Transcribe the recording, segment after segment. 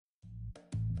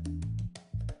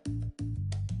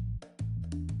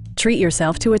Treat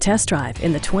yourself to a test drive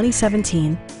in the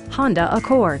 2017 Honda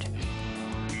Accord.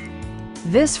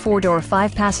 This four-door,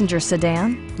 five-passenger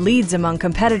sedan leads among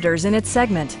competitors in its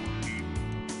segment.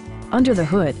 Under the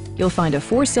hood, you'll find a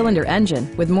four-cylinder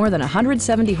engine with more than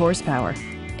 170 horsepower.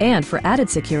 And for added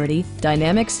security,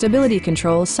 dynamic stability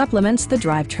control supplements the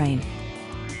drivetrain.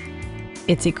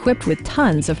 It's equipped with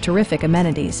tons of terrific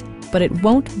amenities, but it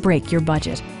won't break your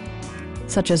budget,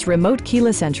 such as remote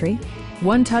keyless entry,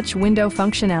 one-touch window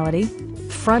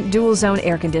functionality, front dual-zone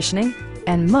air conditioning,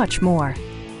 and much more.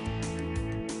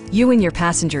 You and your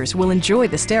passengers will enjoy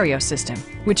the stereo system,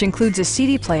 which includes a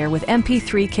CD player with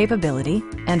MP3 capability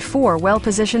and 4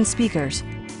 well-positioned speakers.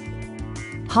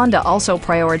 Honda also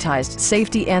prioritized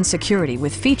safety and security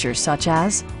with features such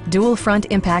as dual front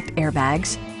impact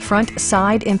airbags, front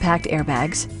side impact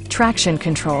airbags, traction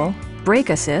control, brake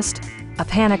assist, a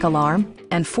panic alarm,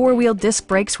 and 4-wheel disc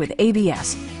brakes with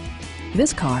ABS.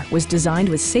 This car was designed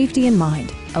with safety in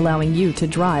mind, allowing you to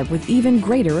drive with even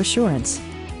greater assurance.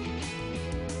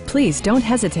 Please don't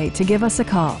hesitate to give us a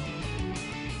call.